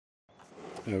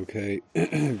Okay,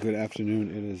 good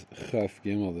afternoon. It is Chaf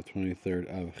Gimel, the 23rd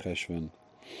of Cheshvan.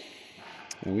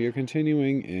 And we are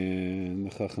continuing in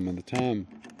the Chacham and the Tam.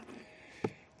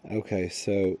 Okay,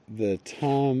 so the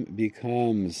Tam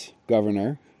becomes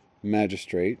governor,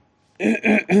 magistrate,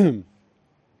 and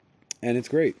it's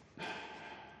great.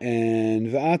 And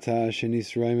V'ata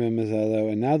shenis roime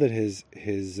mazalo, and now that his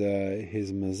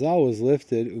mazal was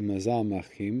lifted, umazal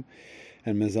machim,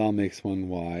 and mazal makes one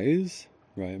wise,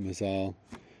 right? Mazal,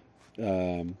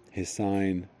 his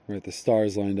sign, right? The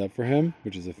stars lined up for him,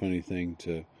 which is a funny thing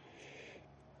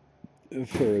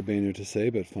for Rabbeinu to say,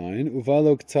 but fine.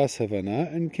 Uvalo k'tas havana,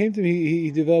 and came to me.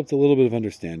 He developed a little bit of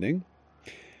understanding.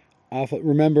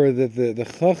 Remember that the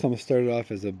Chacham started off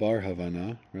as a bar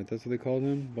havana, right? That's what they called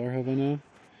him, bar havana.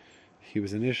 He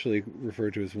was initially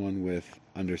referred to as one with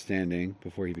understanding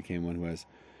before he became one who has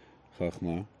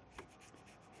Chachma.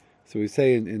 So we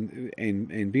say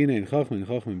in Bina and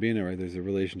Chachma and Bina, right? There's a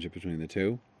relationship between the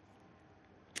two.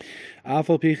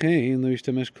 So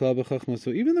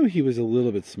even though he was a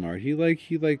little bit smart, he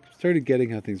started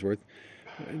getting how things worked,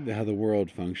 how the world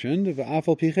functioned.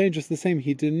 Just the same,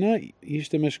 he did not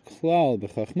yishtamesh klal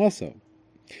b'chachmaso.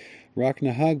 Rak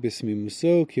nahag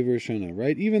b'smimuso kivrshana.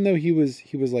 Right, even though he was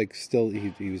like still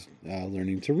he was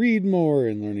learning to read more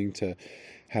and learning to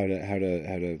how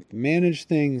to manage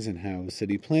things and how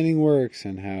city planning works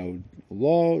and how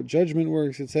law judgment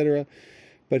works, etc.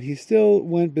 But he still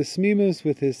went besmimus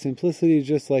with his simplicity,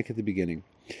 just like at the beginning.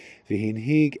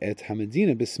 V'hinhig et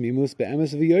hamadina besmimus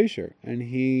be'emes v'yosher, and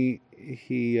he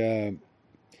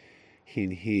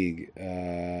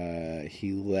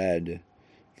led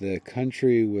the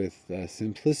country with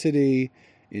simplicity,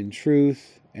 in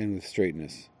truth, and with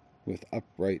straightness, with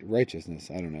upright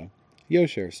righteousness. I don't know,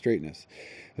 yosher, straightness.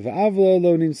 V'avla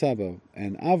lo nimsabo,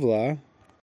 and avla,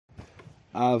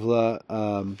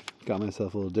 got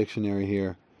myself a little dictionary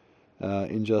here.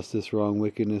 Injustice, wrong,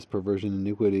 wickedness, perversion,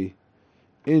 iniquity,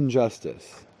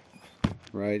 injustice.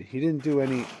 Right? He didn't do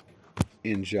any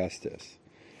injustice.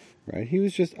 Right? He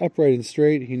was just upright and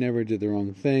straight. He never did the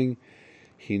wrong thing.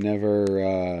 He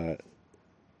never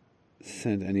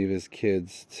sent any of his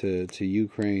kids to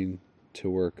Ukraine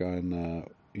to work on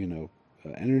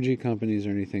energy companies or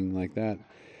anything like that.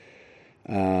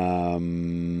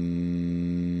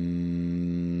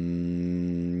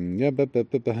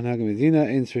 Medina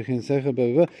in Srichin Secha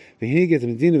V'hinigit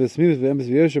Medina v'smius v'emes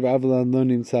v'yosher v'avalan lo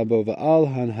nimtza bo v'al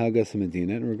hanhagas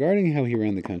Medina. And regarding how he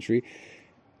ran the country,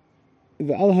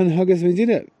 v'al hanhagas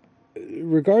Medina,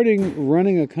 regarding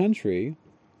running a country,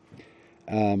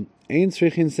 ein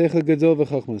Srichin Secha gadol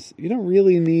v'chachmas. You don't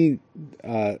really need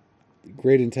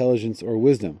great intelligence or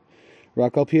wisdom.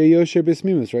 Rak al pia yosher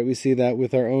b'smimus. Right, we see that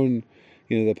with our own,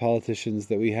 the politicians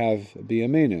that we have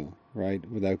b'yameinu. Right,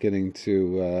 without getting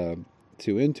too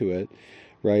into it,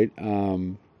 right?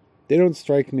 They don't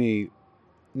strike me.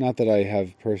 Not that I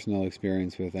have personal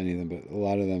experience with any of them, but a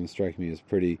lot of them strike me as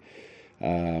pretty.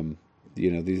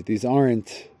 These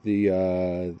aren't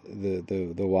the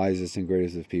wisest and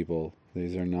greatest of people.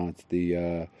 These are not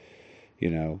the.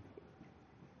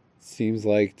 Seems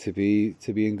like to be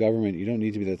in government, you don't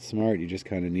need to be that smart. You just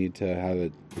kind of need to have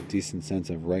a decent sense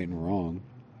of right and wrong,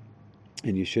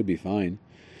 and you should be fine.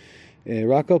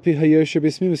 Right? 2 people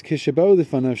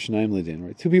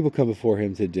come before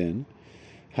him to din.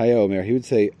 Hayomer, he would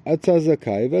say,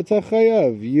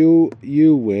 you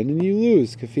win and you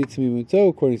lose.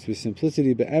 According to his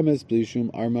simplicity, and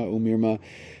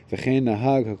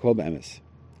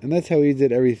that's how he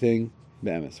did everything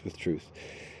with truth.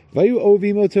 And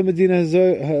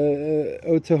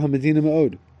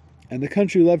the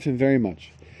country loved him very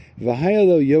much. And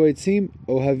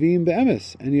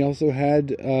he also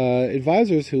had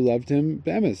advisors who loved him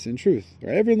be'emes, in truth.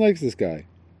 Right? Everyone likes this guy.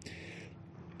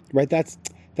 Right? That's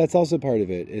also part of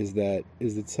it, is that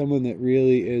someone that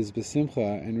really is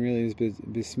besimcha and really is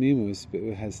bismimus, but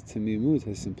has tamimut,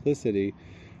 has simplicity.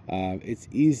 It's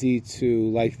easy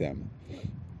to like them,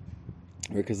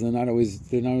 because they're not always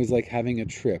like having a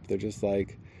trip. They're just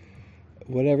like,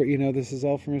 whatever, this is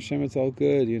all from Hashem. It's all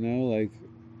good, like.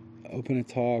 Open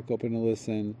to talk, open to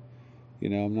listen.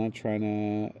 I'm not trying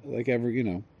to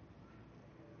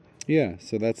Yeah,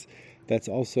 so that's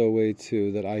also a way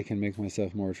too that I can make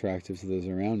myself more attractive to those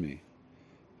around me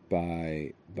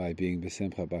by being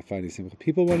besimcha, by finding simcha.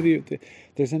 People want to be.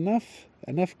 There's enough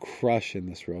crush in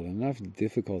this world, enough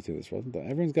difficulty in this world.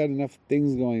 Everyone's got enough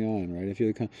things going on, right? If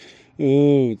you're kind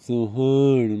it's so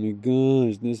hard. Oh my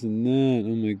gosh, this and that.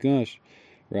 Oh my gosh,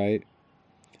 right?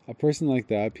 A person like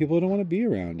that, people don't want to be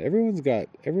around. Everyone's got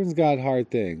hard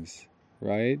things,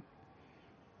 right?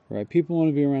 right? People want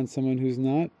to be around someone who's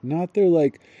not they're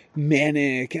like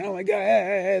manic, and oh my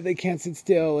god, they can't sit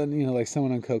still, and like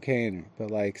someone on cocaine,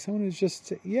 but like someone who's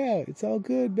just, yeah, it's all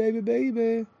good,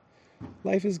 baby.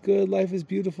 Life is good, life is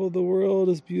beautiful, the world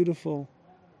is beautiful,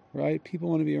 right? People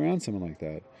want to be around someone like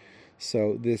that.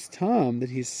 So this Tom, that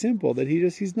he's simple, that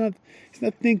he's not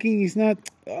thinking, he's not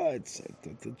it's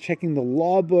checking the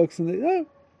law books, and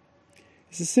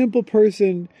he's a simple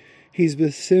person. He's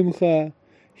besimcha.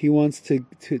 He wants to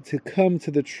come to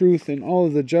the truth in all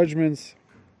of the judgments.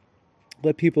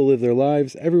 Let people live their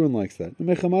lives. Everyone likes that.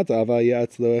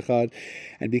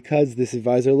 And because this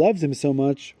advisor loves him so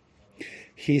much,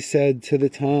 he said to the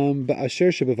Tom,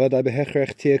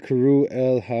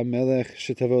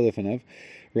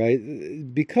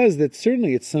 right? Because that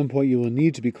certainly at some point you will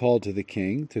need to be called to the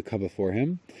king to come before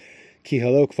him. Right, he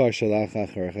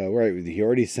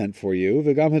already sent for you.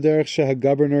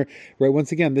 Governor, right?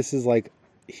 Once again, this is like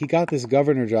he got this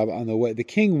governor job on the way. The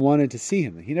king wanted to see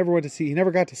him. He never got to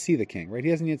see the king, right? He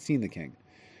hasn't yet seen the king,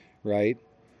 right?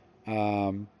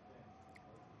 The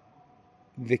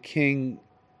king,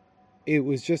 it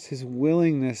was just his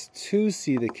willingness to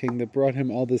see the king that brought him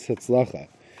all this hatzlacha,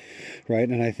 right?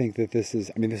 And I think that this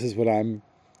is what I'm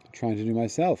trying to do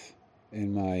myself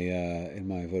in my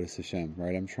avodas Hashem,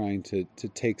 right? I'm trying to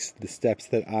take the steps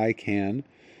that I can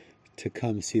to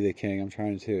come see the king. I'm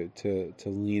trying to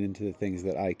lean into the things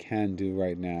that I can do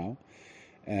right now,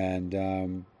 and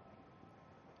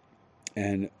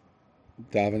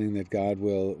davening that God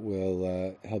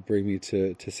will help bring me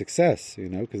to success.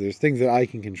 Because there's things that I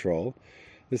can control,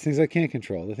 there's things I can't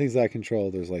control. The things that I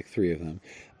control, there's like 3 of them,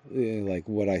 like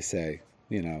what I say.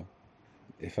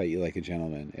 If I eat like a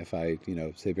gentleman, if I,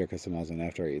 say Birkas Hamazon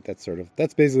after I eat, that's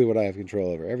basically what I have control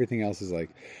over. Everything else is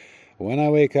like, when I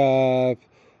wake up,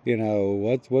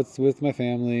 what's with my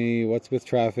family, what's with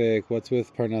traffic, what's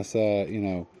with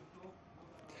Parnassa,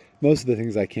 most of the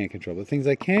things I can't control. The things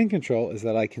I can control is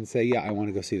that I can say, yeah, I want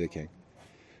to go see the king,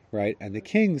 right? And the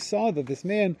king saw that this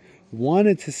man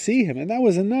wanted to see him, and that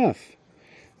was enough.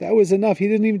 That was enough. He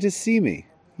didn't even just see me.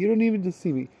 You don't even just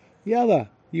see me.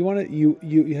 Yalla. You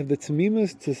have the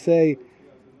tamimus to say,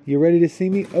 you're ready to see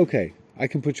me? Okay, I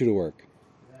can put you to work.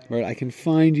 Right? I can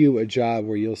find you a job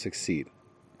where you'll succeed.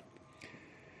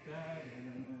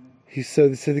 So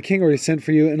the king already sent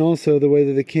for you, and also the way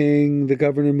that the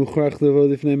governor, muchrach levo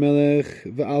lifnei melech,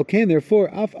 v'al kain, therefore,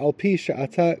 af al pi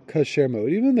she'ata kasher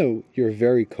mod, even though you're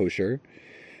very kosher,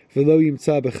 v'lo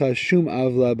yimtza b'cha shum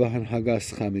avla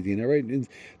b'hanhagascha medina, right? And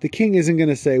the king isn't going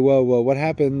to say, well, what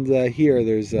happened here?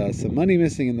 There's some money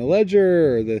missing in the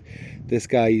ledger, or this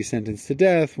guy you sentenced to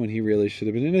death when he really should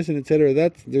have been innocent, etc.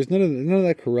 There's none of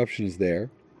that corruption is there,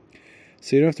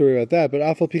 so you don't have to worry about that. But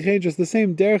afal pichein, just the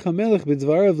same, derech hamelech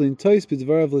b'dvarav lintois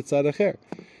b'dvarav litzad acher,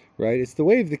 right? It's the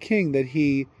way of the king that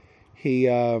he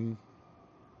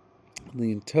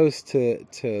lintos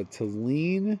to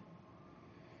lean.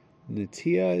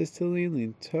 Natia is to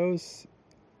lean tos.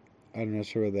 I'm not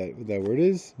sure what that word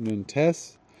is. Nun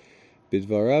tes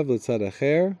bidvarav litzad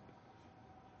acher.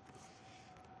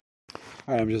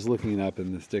 All right, I'm just looking it up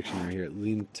in this dictionary here.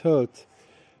 Lin tot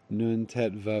nun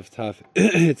tet vav taf.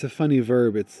 It's a funny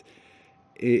verb. It's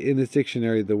in this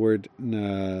dictionary. The word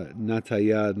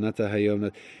natayad,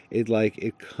 natahayom.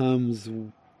 It comes.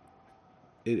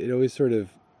 It always sort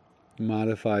of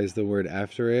modifies the word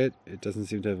after it. It doesn't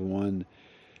seem to have one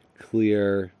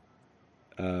clear.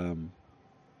 Nitul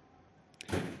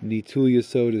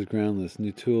yesod is groundless.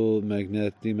 Nitul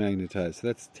magnet demagnetized. So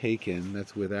that's taken.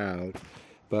 That's without.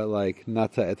 But like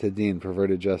nata etadin,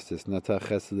 perverted justice. Nata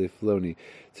chesed floni,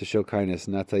 to show kindness.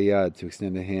 Nata yad, to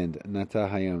extend a hand. Nata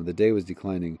hayom, the day was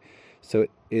declining. So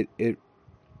it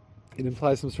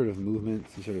implies some sort of movement,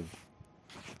 some sort of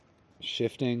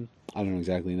shifting. I don't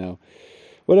exactly know.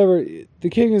 Whatever, the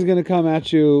king is going to come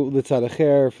at you litzad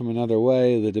acher, from another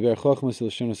way. L'deber chochmas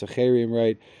l'shonos acherim,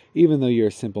 right? Even though you're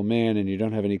a simple man and you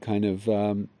don't have any kind of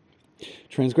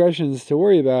transgressions to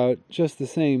worry about, just the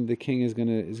same, the king is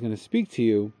going to speak to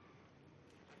you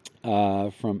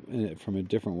from a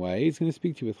different way. He's going to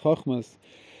speak to you with chochmas.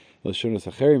 L'shonos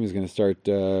acherim is going to start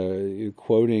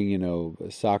quoting,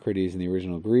 Socrates in the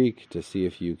original Greek to see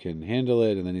if you can handle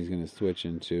it, and then he's going to switch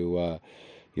into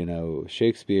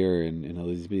Shakespeare in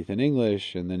Elizabethan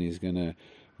English, and then he's going to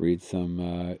read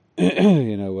some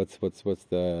what's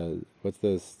the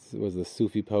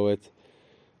Sufi poet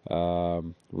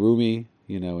Rumi,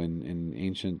 in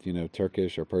ancient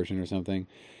Turkish or Persian or something,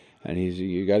 and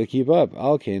you got to keep up.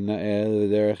 And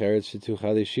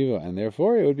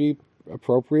therefore it would be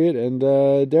appropriate and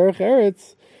derech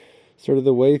eretz, sort of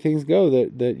the way things go,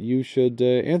 that you should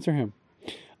answer him.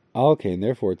 And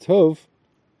therefore tov.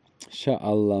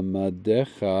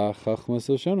 Sha'alamadecha chachmas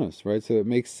lashonos, right? So it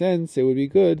makes sense, it would be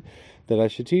good that I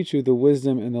should teach you the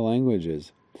wisdom in the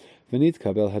languages. V'nit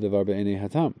kabel hadavar be'enei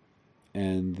hatam.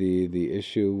 And the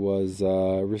issue was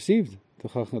received.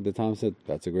 The Tam said,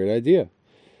 that's a great idea.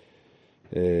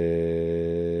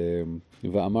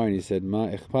 V'amar, and he said, Ma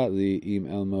echpat li im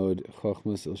elmod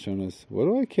chachmas lashonos. What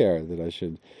do I care that I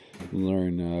should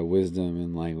learn wisdom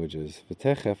in languages?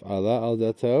 V'techef ala al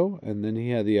dato, and then he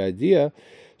had the idea,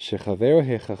 shechaver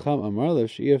hechacham amar lev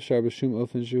she'ef shar b'shum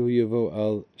ofen shehu yavo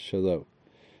al shalo.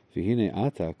 V'hine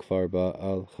ata kfar ba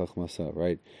al chachmasa,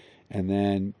 right? And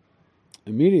then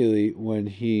immediately when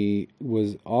he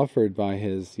was offered by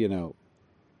his,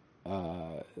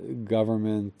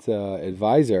 government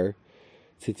advisor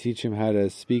to teach him how to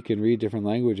speak and read different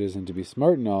languages and to be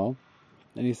smart and all,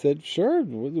 and he said, "Sure,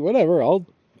 whatever. I'll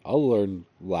learn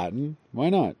Latin. Why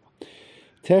not?"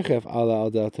 Techef ala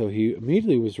al dato. He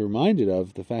immediately was reminded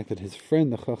of the fact that his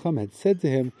friend the Chacham had said to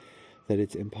him that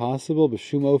it's impossible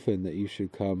b'shum ofen that you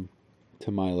should come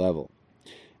to my level.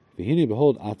 V'hine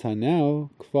behold, ata now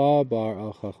kva bar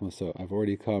al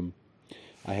chachmaso.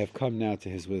 I have come now to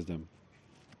his wisdom.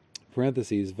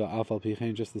 Parentheses, va'afal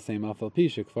pichein, just the same afal pi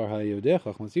shekvar ha'yodeh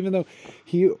chachmas, even though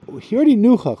he already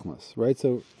knew chachmas, right?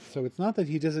 So it's not that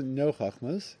he doesn't know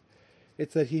chachmas,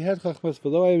 it's that he had chachmas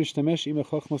v'lo haya mishtamesh ima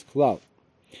chachmas klal,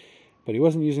 but he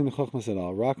wasn't using the chachmas at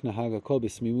all. Rak nahaga kol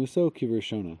b'smimuso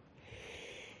kivrishona.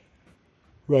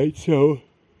 Right, so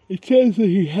it says that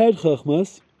he had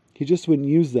chachmas, he just wouldn't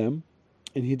use them,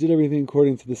 and he did everything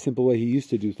according to the simple way he used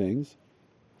to do things,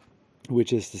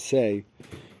 which is to say,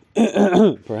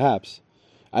 perhaps,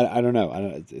 I don't know.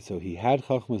 So he had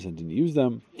chachmas and didn't use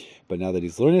them, but now that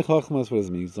he's learning chachmas, what does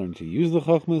it mean? He's learning to use the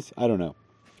chachmas? I don't know.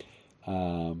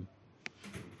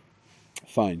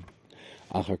 Fine.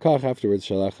 Achar kach, afterwards,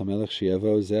 shalach hamelech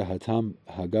shiavo zeh hatam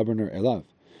hagovernor elav.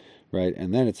 Right,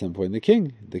 and then at some point the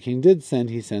king did send.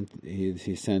 He sent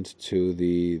to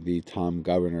the Tom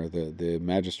governor, the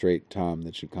magistrate Tom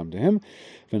that should come to him.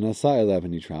 V'nasa elav,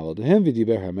 and he traveled to him.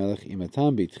 V'diber hamelech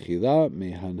imatam b'tchila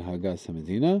mehanhagas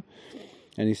hamedina,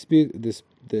 and he speak this.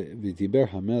 V'diber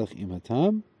hamelech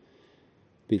imatam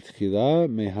b'tchila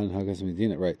mehanhagas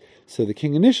hamedina. Right. So the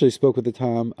king initially spoke with the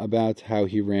Tom about how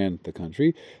he ran the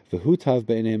country. V'hutav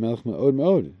b'nei melech me'od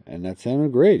me'od, and that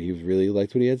sounded great. He really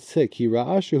liked what he had to say. Ki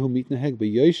ra'ashu mitnaheg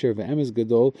b'yosher ve'emes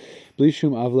gadol bli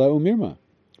shum avla u'mirma.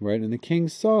 Right, and the king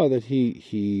saw that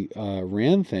he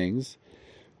ran things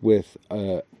with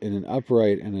in an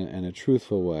upright and a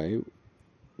truthful way.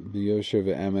 B'yosher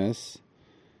ve'emes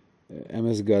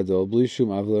gadol bli shum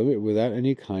avla, without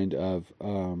any kind of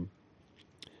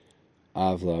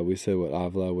avla. We said what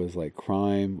avla was, like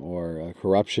crime or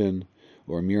corruption,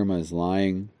 or mirma is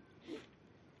lying.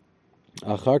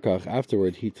 Acharkach,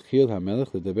 afterward, hitchil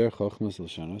hamelech ledaber chochmas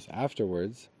l'shanos.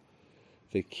 Afterwards,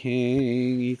 the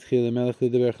king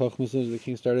the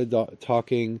king started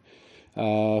talking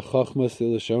chochmas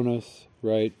l'shanos.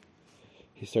 Right,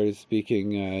 he started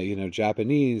speaking,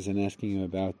 Japanese, and asking him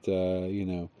about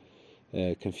Confucianism.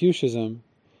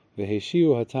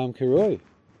 V'heshiu hatam kiroi.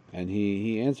 And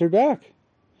he answered back.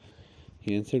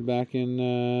 He answered back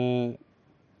in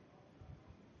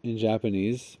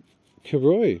Japanese,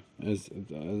 kiroi, as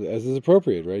is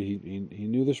appropriate, right? He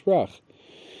knew the sprach.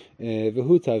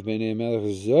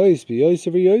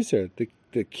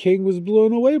 The king was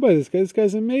blown away by this guy. This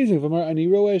guy's amazing.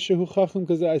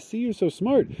 Because I see you're so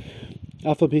smart.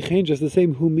 Just the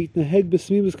same.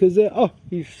 Oh,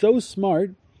 he's so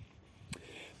smart.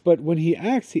 But when he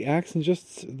acts in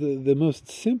just the most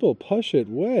simple, pashut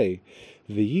way.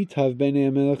 V'yitav b'nei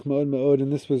hamelech ma'od ma'od,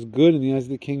 and this was good in the eyes of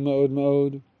the king, ma'od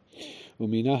ma'od.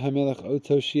 U'minah hamelech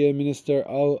oto shi'eh minister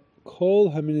al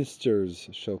kol haministers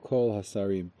shel kol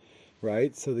hasarim.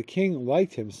 Right? So the king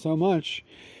liked him so much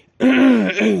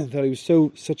that he was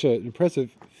such an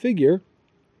impressive figure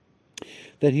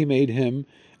that he made him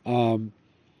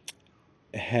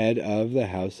head of the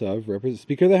House of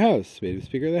Speaker of the House, made him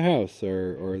Speaker of the House,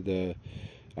 or the,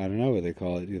 I don't know what they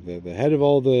call it, the head of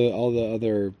all the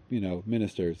other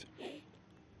ministers.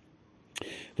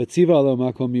 And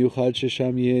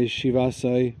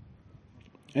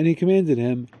he commanded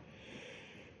him.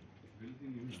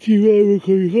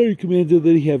 He commanded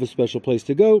that he have a special place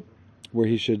to go, where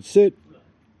he should sit.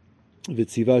 He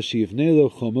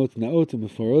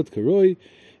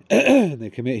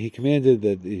commanded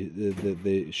that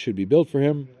they should be built for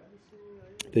him.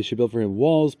 They should build for him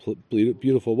walls,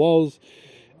 beautiful walls,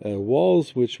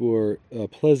 walls which were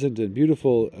pleasant and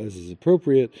beautiful as is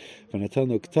appropriate. Minister,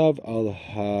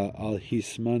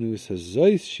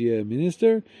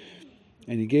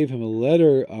 and he gave him a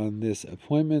letter on this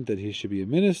appointment that he should be a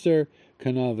minister.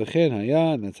 Kanal v'chen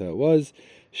haya, and that's how it was.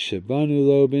 Shebanu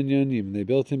lo binyanim, they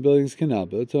built him buildings. Kanal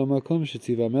b'oto makom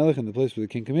shetziva melech, in the place where the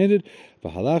king commanded.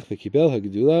 V'halach v'kibel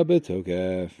hagedula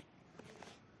b'tokef.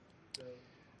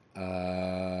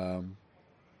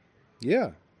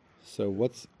 Yeah. So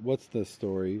what's the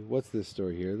story? What's this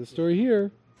story here? The story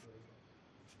here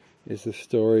is the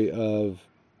story of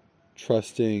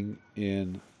trusting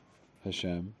in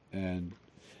Hashem and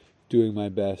doing my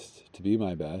best to be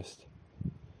my best.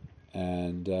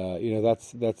 And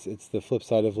that's it's the flip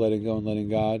side of letting go and letting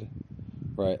God,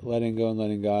 right? Letting go and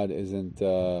letting God isn't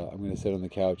I'm going to sit on the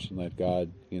couch and let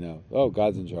God,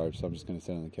 God's in charge, so I'm just going to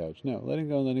sit on the couch. No, letting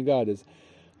go and letting God is,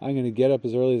 I'm going to get up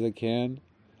as early as I can.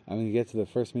 I'm going to get to the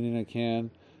first meeting I can.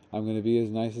 I'm going to be as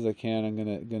nice as I can. I'm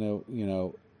going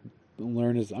to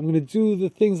learn I'm going to do the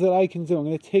things that I can do. I'm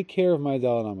going to take care of my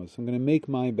dalanamos. I'm going to make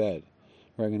my bed.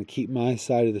 Or I'm going to keep my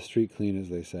side of the street clean, as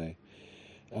they say.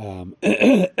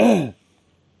 And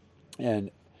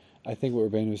I think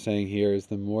what Rabbeinu was saying here is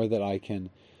the more that I can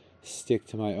stick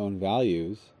to my own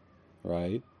values,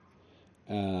 right?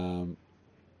 The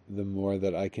more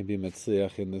that I can be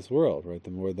metzliach in this world, right?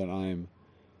 The more that I'm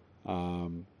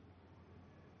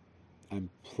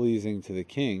pleasing to the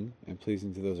king and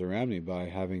pleasing to those around me by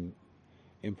having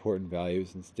important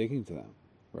values and sticking to them,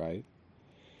 right?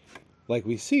 Like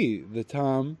we see, the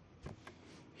Tom,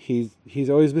 he's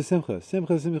always b'simcha,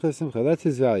 simcha. That's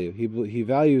his value. He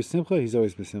values simcha. He's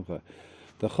always b'simcha.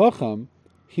 The Chacham,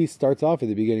 he starts off at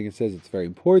the beginning and says it's very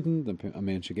important. A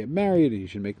man should get married and he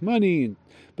should make money.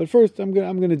 But first, I'm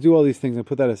gonna do all these things and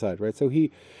put that aside, right? So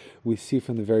we see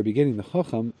from the very beginning, the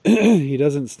Chacham, he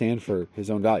doesn't stand for his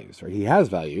own values, right? He has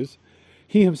values.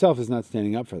 He himself is not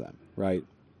standing up for them, right?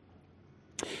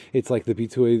 It's like the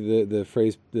bitui, the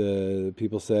phrase the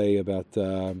people say about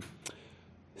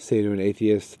say to an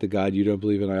atheist, the God you don't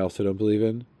believe in, I also don't believe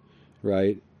in,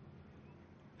 right?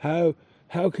 How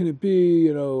can it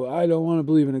be, I don't want to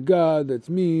believe in a God that's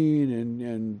mean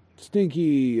and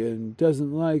stinky and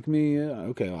doesn't like me.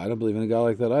 Okay, well, I don't believe in a God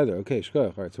like that either. Okay,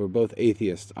 shkoyach. All right, so we're both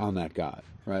atheists on that God,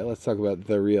 right? Let's talk about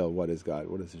the real, what is God,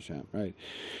 what is Hashem, right?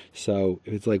 So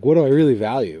it's like, what do I really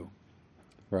value,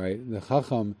 right? The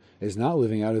Chacham is not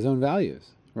living out his own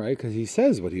values, right? Because he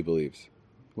says what he believes.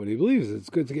 What he believes is it's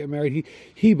good to get married.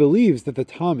 He believes that the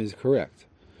Tom is correct,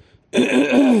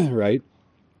 right?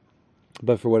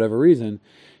 But for whatever reason,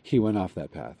 he went off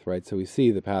that path, right? So we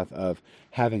see the path of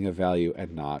having a value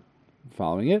and not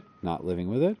following it, not living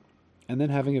with it, and then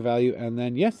having a value and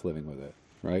then, yes, living with it,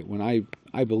 right? When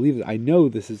I believe that, I know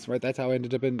this is, right, that's how I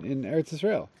ended up in Eretz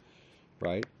Israel,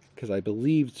 right? Because I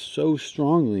believed so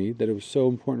strongly that it was so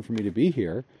important for me to be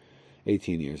here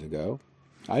 18 years ago.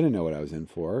 I didn't know what I was in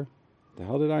for. The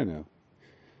hell did I know?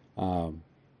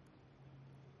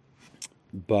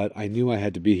 But I knew I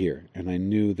had to be here, and I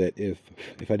knew that if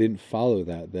I didn't follow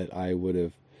that I would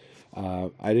have,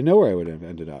 I didn't know where I would have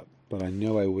ended up, but I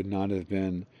know I would not have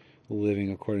been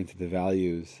living according to the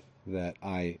values that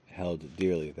I held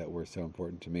dearly, that were so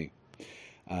important to me.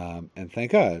 And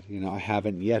thank God, I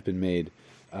haven't yet been made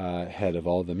head of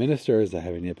all the ministers. I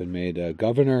haven't yet been made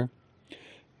governor,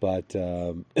 but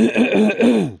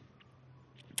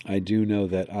I do know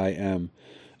that I am.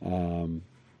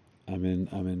 I'm in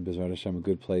B'ezrat Hashem a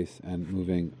good place and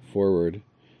moving forward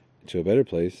to a better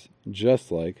place,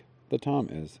 just like the Tom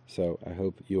is. So I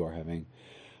hope you are having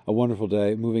a wonderful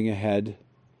day, moving ahead.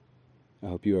 I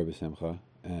hope you are b'simcha,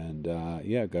 and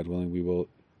God willing, we will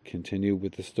continue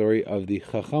with the story of the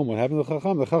Chacham. What happened to the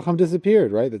Chacham? The Chacham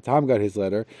disappeared, right? The Tom got his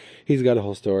letter. He's got a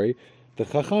whole story. The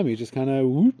Chacham, he just kind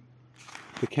of,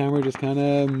 the camera just kind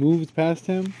of moved past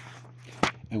him,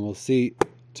 and we'll see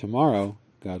tomorrow,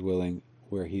 God willing,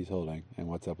 where he's holding and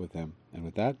what's up with him. And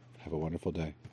with that, have a wonderful day.